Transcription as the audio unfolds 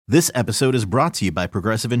This episode is brought to you by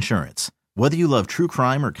Progressive Insurance. Whether you love true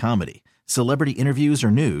crime or comedy, celebrity interviews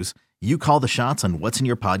or news, you call the shots on what's in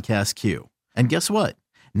your podcast queue. And guess what?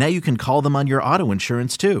 Now you can call them on your auto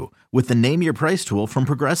insurance too with the Name Your Price tool from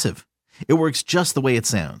Progressive. It works just the way it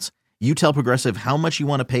sounds. You tell Progressive how much you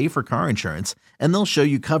want to pay for car insurance, and they'll show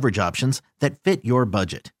you coverage options that fit your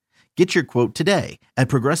budget. Get your quote today at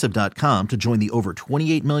Progressive.com to join the over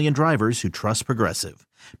 28 million drivers who trust Progressive.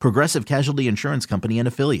 Progressive Casualty Insurance Company and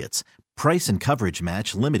Affiliates. Price and coverage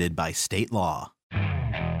match limited by state law.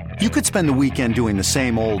 You could spend the weekend doing the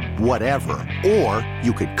same old whatever, or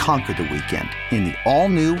you could conquer the weekend in the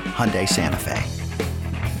all-new Hyundai Santa Fe.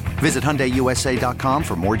 Visit HyundaiUSA.com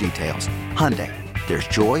for more details. Hyundai, there's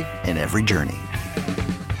joy in every journey.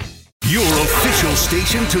 Your official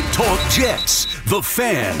station to talk Jets. The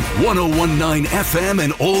Fan, 101.9 FM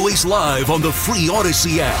and always live on the free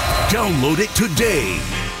Odyssey app. Download it today.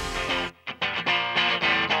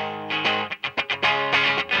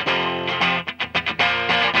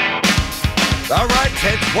 All right,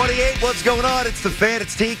 10:28. What's going on? It's the Fan.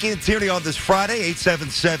 It's Tiki and Tierney on this Friday,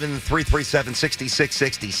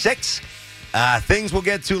 877-337-6666. Things we'll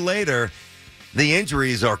get to later. The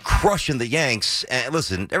injuries are crushing the Yanks. And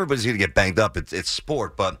listen, everybody's going to get banged up. It's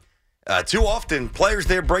sport, but too often players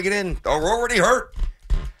they're bringing in are already hurt.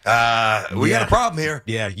 We got a problem here.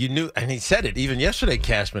 Yeah, you knew, and he said it even yesterday,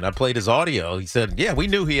 Cashman. I played his audio. He said, yeah, we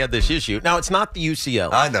knew he had this issue. Now, it's not the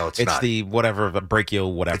UCL. I know, it's not. It's the whatever, the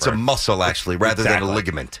brachial, whatever. It's a muscle, actually, rather than a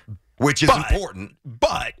ligament, which is important.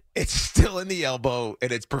 But it's still in the elbow,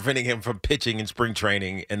 and it's preventing him from pitching in spring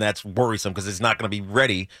training, and that's worrisome because it's not going to be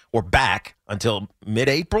ready or back until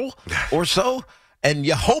mid-April or so, and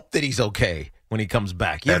you hope that he's okay when he comes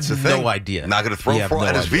back. You That's have the thing. no idea. Not going to throw for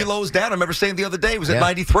and his velo's down. I remember saying the other day, it was at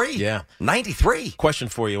 93. Yeah. 93. Question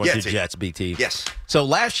for you on the Jets, BT. Yes. So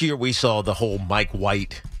last year we saw the whole Mike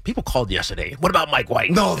White. People called yesterday. What about Mike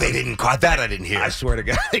White? No, they didn't call that. I didn't hear. I swear to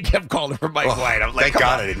God, they kept calling for Mike White. I'm like, thank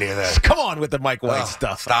God I didn't hear that. Come on with the Mike White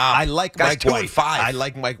stuff. Stop. I like Guy's Mike 2 White. and 5. I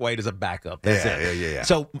like Mike White as a backup. That's it. Yeah.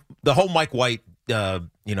 So the whole Mike White,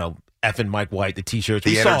 effing Mike White, the T-shirts,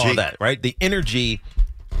 we The saw energy. all that, right? The energy.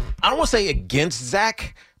 I don't want to say against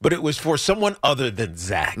Zach, but it was for someone other than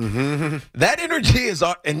Zach. Mm-hmm. That energy is,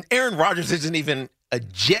 and Aaron Rodgers isn't even a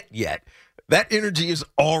Jet yet. That energy is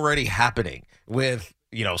already happening with,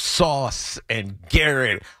 Sauce and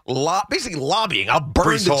Garrett, basically lobbying. I'll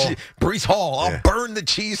burn Breece Hall. I'll burn the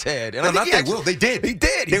cheesehead. And They will. They did. He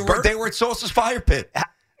did. They were at Sauce's fire pit. They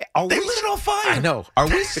lit it on fire. I know. Are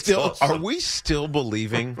we still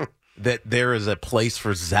believing that there is a place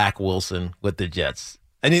for Zach Wilson with the Jets?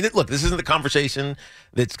 I mean, look, this isn't the conversation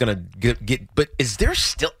that's going to get. But is there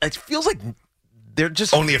still? It feels like they're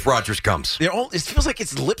just only if Rodgers comes. It feels like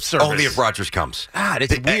it's lip service. Only if Rodgers comes.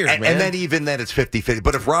 It's weird, man. And then even then, it's 50-50.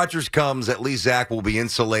 But if Rodgers comes, at least Zach will be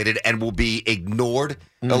insulated and will be ignored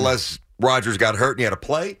unless Rodgers got hurt and he had to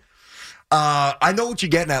play. I know what you're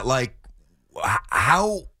getting at. Like,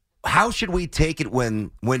 how should we take it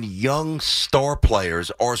when young star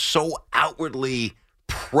players are so outwardly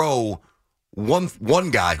pro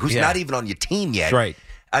one guy who's not even on your team yet? That's right.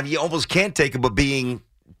 I mean, you almost can't take him, but being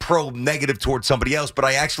pro-negative towards somebody else. But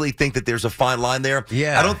I actually think that there's a fine line there.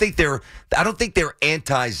 Yeah. I don't think they're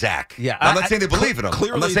anti-Zach. Yeah. I'm not saying they believe in him.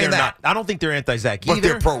 Clearly, I'm not saying they're that. not. I don't think they're anti-Zach But either.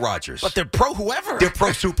 they're pro-Rodgers. But they're pro-whoever. They're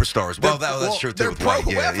pro-superstars. Well, that's true, too. They're with White.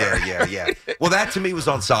 pro-whoever. Yeah. Well, that to me was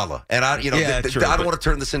on Saleh. And I don't want to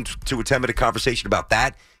turn this into a 10-minute conversation about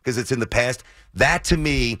that because it's in the past. That, to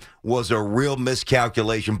me, was a real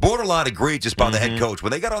miscalculation. Borderline egregious by the head coach. When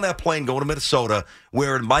they got on that plane going to Minnesota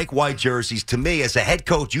wearing Mike White jerseys, to me, as a head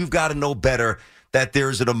coach, you've got to know better that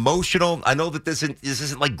there's an emotional – I know that this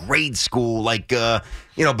isn't like grade school,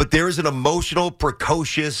 but there is an emotional,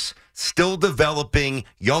 precocious, still developing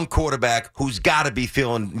young quarterback who's got to be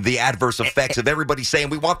feeling the adverse effects of everybody saying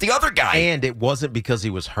we want the other guy. And it wasn't because he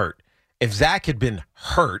was hurt. If Zach had been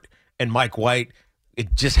hurt and Mike White –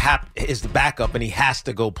 it just is the backup, and he has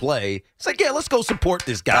to go play. It's like, let's go support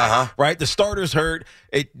this guy, right? The starter's hurt.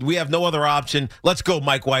 We have no other option. Let's go,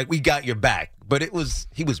 Mike White. We got your back. But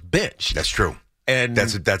he was benched. That's true. And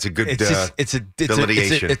that's a good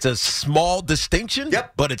delineation. It's a small distinction,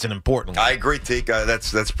 but it's an important one. I agree, Teak.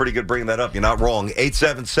 That's pretty good bringing that up. You're not wrong.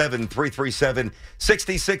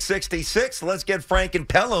 877-337-6666. Let's get Frank and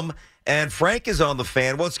Pelham. And Frank is on the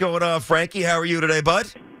Fan. What's going on, Frankie? How are you today, bud?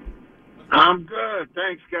 I'm good.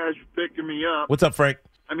 Thanks, guys, for picking me up. What's up, Frank?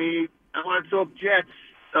 I mean, I want to talk Jets.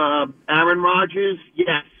 Aaron Rodgers,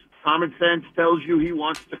 yes. Common sense tells you he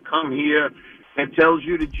wants to come here and tells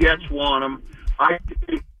you the Jets want him. I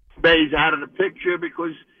think Bay's out of the picture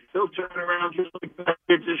because he'll turn around just like that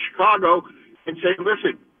to Chicago and say,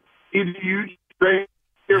 listen, Either you trade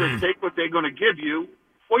here and take what they're going to give you,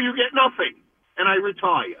 or you get nothing, and I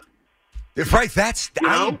retire. Right,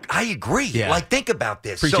 I agree. Yeah. Like, think about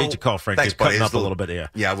this. Appreciate your call, Frank. Thanks, It's cutting buddy. up a little bit, yeah.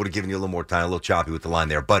 Yeah, I would have given you a little more time, a little choppy with the line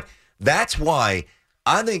there. But that's why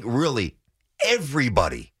I think really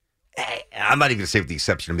everybody, I'm not even going to say with the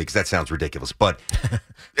exception of me because that sounds ridiculous, but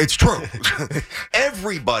it's true.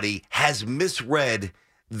 Everybody has misread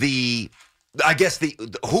who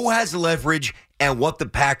has leverage and what the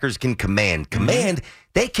Packers can command.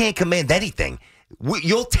 They can't command anything.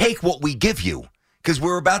 You'll take what we give you. Because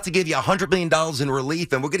we're about to give you $100 million in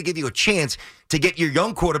relief, and we're going to give you a chance to get your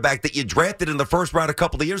young quarterback that you drafted in the first round a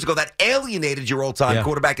couple of years ago that alienated your old-time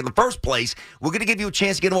quarterback in the first place. We're going to give you a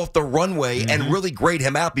chance to get him off the runway and really grade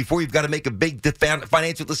him out before you've got to make a big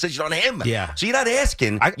financial decision on him. Yeah. So you're not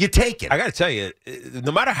asking, you're taking. I got to tell you,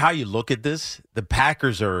 no matter how you look at this, the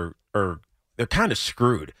Packers they're kind of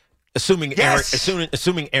screwed, assuming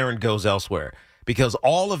Aaron goes elsewhere. Because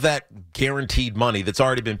all of that guaranteed money that's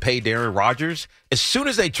already been paid to Aaron Rodgers, as soon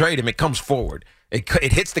as they trade him, it comes forward. It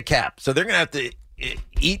hits the cap. So they're going to have to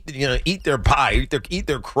eat their pie, eat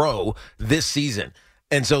their crow this season.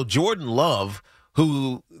 And so Jordan Love,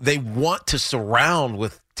 who they want to surround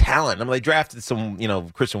with talent. I mean, they drafted some,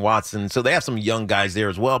 Christian Watson, so they have some young guys there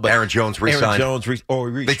as well. But Aaron Jones re-signed. Restructured.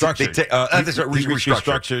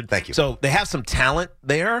 Restructured. Thank you. So they have some talent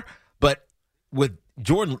there, but with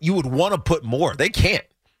Jordan, you would want to put more. They can't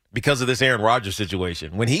because of this Aaron Rodgers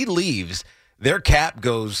situation. When he leaves, their cap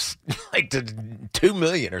goes like to $2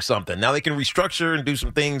 million or something. Now they can restructure and do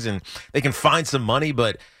some things, and they can find some money,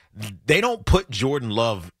 but they don't put Jordan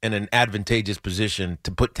Love in an advantageous position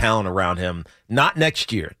to put talent around him. Not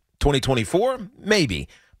next year. 2024, maybe.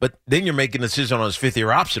 But then you're making a decision on his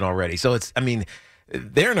fifth-year option already. So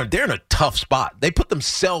they're in a tough spot. They put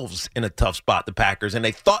themselves in a tough spot, the Packers, and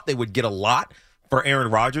they thought they would get a lot for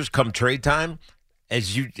Aaron Rodgers come trade time.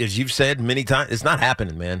 As you've said many times, it's not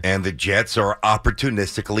happening, man. And the Jets are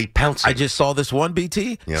opportunistically pouncing. I just saw this one,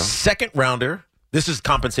 BT. Yeah. Second rounder. This is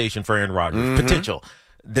compensation for Aaron Rodgers. Potential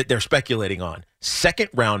that they're speculating on. Second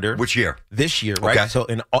rounder. Which year? This year, right? Okay. So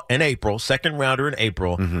in April, second rounder in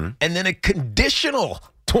April, and then a conditional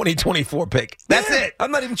 2024 pick. That's it.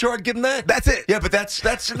 I'm not even sure I'd give him that. That's it. Yeah, but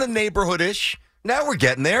that's in the neighborhood-ish. Now we're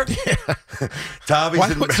getting there. Yeah. Tommy's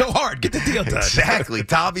Why so hard? Get the deal done. Exactly.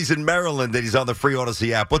 Tommy's in Maryland and he's on the Free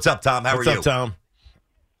Odyssey app. What's up, Tom? How are you? What's up, Tom?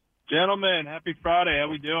 Gentlemen, happy Friday. How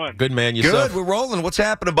we doing? Good, man. Yourself? Good. We're rolling. What's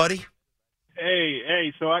happening, buddy?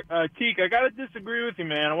 Hey. So, Teak, I got to disagree with you,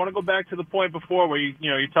 man. I want to go back to the point before where you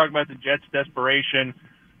talk about the Jets' desperation.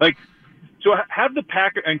 So have the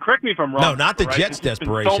Packers, and correct me if I'm wrong. No, not the Jets'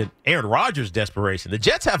 desperation. Aaron Rodgers' desperation. The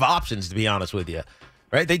Jets have options, to be honest with you.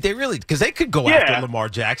 Right? They really, because they could go after Lamar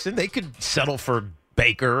Jackson. They could settle for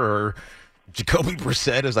Baker or Jacoby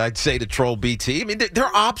Brissett, as I'd say to troll BT. I mean, there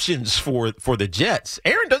are options for the Jets.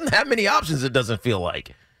 Aaron doesn't have many options, it doesn't feel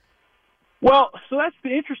like. Well, so that's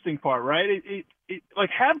the interesting part, right?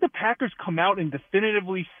 Have the Packers come out and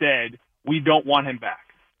definitively said, we don't want him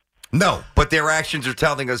back? No, but their actions are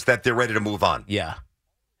telling us that they're ready to move on. Yeah.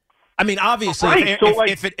 I mean, obviously, right,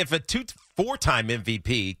 if a 4-time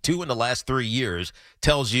MVP, 2 in the last 3 years,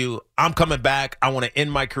 tells you I'm coming back, I want to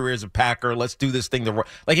end my career as a Packer, let's do this thing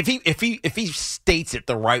if he states it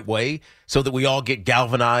the right way, so that we all get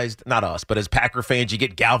galvanized, not us, but as Packer fans, you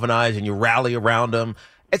get galvanized and you rally around him.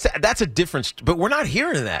 That's a difference, but we're not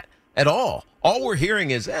hearing that at all. All we're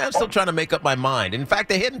hearing is, I'm still trying to make up my mind. In fact,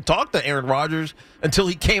 they hadn't talked to Aaron Rodgers until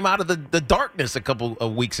he came out of the darkness a couple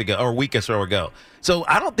of weeks ago, or a week or so ago. So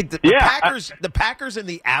I don't think that the Packers, in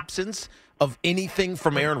the absence of anything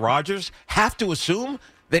from Aaron Rodgers, have to assume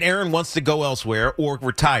that Aaron wants to go elsewhere or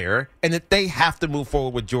retire, and that they have to move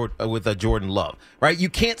forward with Jordan Love. Right? You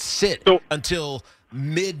can't sit until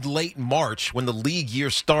mid-late March when the league year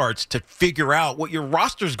starts to figure out what your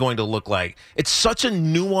roster is going to look like. It's such a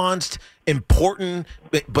nuanced, important,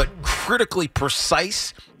 but critically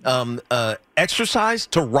precise exercise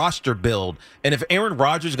to roster build. And if Aaron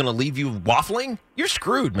Rodgers is going to leave you waffling, you're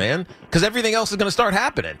screwed, man, because everything else is going to start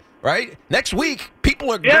happening. Right? Next week, people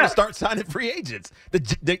are going to start signing free agents.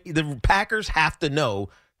 The Packers have to know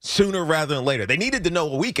sooner rather than later. They needed to know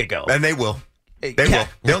a week ago. And they will. They will.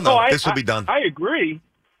 They'll know. This will be done. I agree.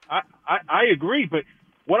 I agree. But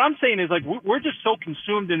what I'm saying is, we're just so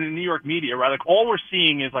consumed in the New York media, right? All we're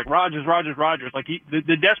seeing is, Rodgers.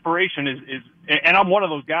 The desperation is, and I'm one of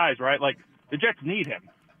those guys, right? The Jets need him.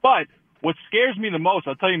 But what scares me the most,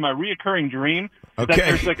 I'll tell you my reoccurring dream, That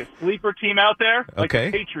there's like a sleeper team out there, like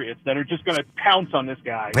the Patriots, that are just going to pounce on this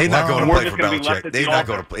guy. He's not going to play for Belichick. He's not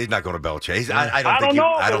going to Belichick.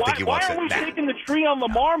 I don't think he wants it. Why are we taking the tree on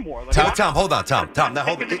Lamar more? Tom, hold on, Tom. Now,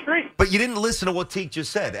 hold on. But you didn't listen to what Teague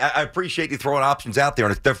just said. I appreciate you throwing options out there,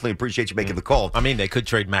 and I definitely appreciate you making the call. I mean, they could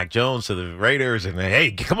trade Mac Jones to the Raiders, and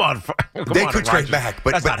hey, come on. They could trade Mac,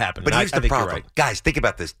 but that's not happening. But here's the problem. Right. Guys, think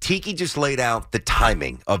about this. Tiki just laid out the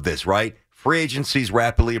timing of this, right? Free agency is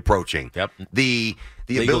rapidly approaching. Yep. The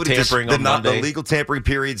legal ability tampering to on Monday. the legal tampering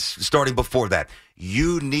periods starting before that.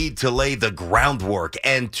 You need to lay the groundwork,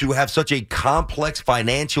 and to have such a complex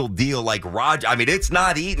financial deal like Roger. I mean, it's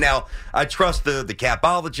not easy. Now, I trust the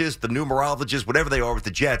capologists, the numerologists, whatever they are with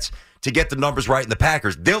the Jets, to get the numbers right in the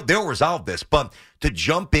Packers. They'll resolve this, but to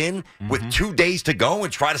jump in with 2 days to go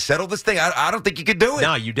and try to settle this thing, I don't think you could do it.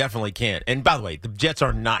 No, you definitely can't. And by the way, the Jets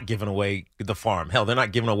are not giving away the farm. Hell, they're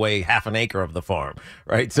not giving away half an acre of the farm,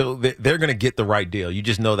 right? So they're going to get the right deal. You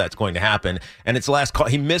just know that's going to happen. And it's last call.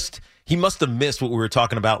 He must have missed what we were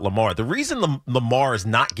talking about Lamar. The reason Lamar is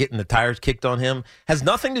not getting the tires kicked on him has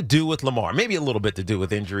nothing to do with Lamar. Maybe a little bit to do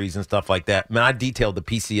with injuries and stuff like that. I mean, I detailed the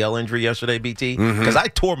PCL injury yesterday, BT, because I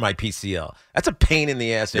tore my PCL. That's a pain in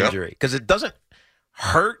the ass injury because it doesn't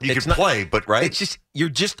hurt. You can play, but right? It's just you're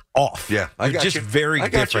just off. Yeah, you're just very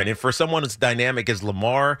different. And for someone as dynamic as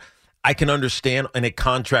Lamar, I can understand in a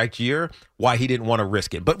contract year why he didn't want to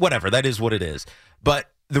risk it. But whatever, that is what it is. But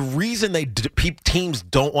the reason teams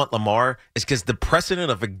don't want Lamar is because the precedent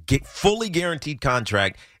of a fully guaranteed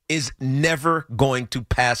contract is never going to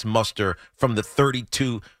pass muster from the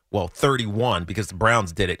 31, because the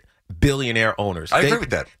Browns did it, billionaire owners. I agree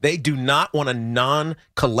with that. They do not want a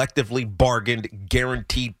non-collectively bargained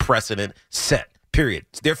guaranteed precedent set, period.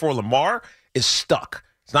 Therefore, Lamar is stuck.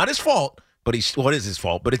 It's not his fault, but it is his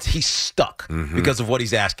fault, but he's stuck because of what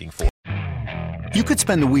he's asking for. You could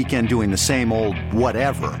spend the weekend doing the same old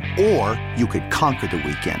whatever, or you could conquer the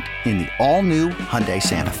weekend in the all-new Hyundai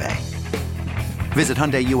Santa Fe. Visit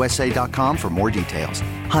HyundaiUSA.com for more details.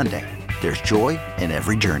 Hyundai, there's joy in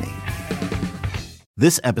every journey.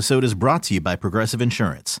 This episode is brought to you by Progressive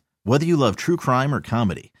Insurance. Whether you love true crime or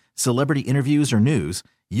comedy, celebrity interviews or news,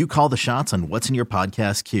 you call the shots on what's in your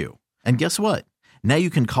podcast queue. And guess what? Now you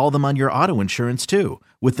can call them on your auto insurance too,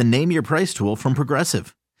 with the Name Your Price tool from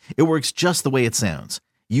Progressive. It works just the way it sounds.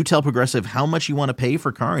 You tell Progressive how much you want to pay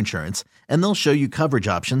for car insurance, and they'll show you coverage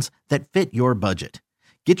options that fit your budget.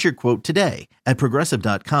 Get your quote today at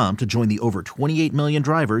Progressive.com to join the over 28 million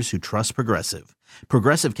drivers who trust Progressive.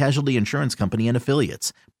 Progressive Casualty Insurance Company and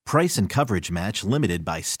Affiliates. Price and coverage match limited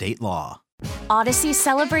by state law. Odyssey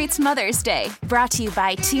celebrates Mother's Day, brought to you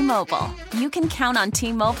by T-Mobile. You can count on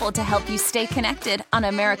T-Mobile to help you stay connected on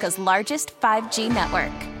America's largest 5G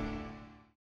network.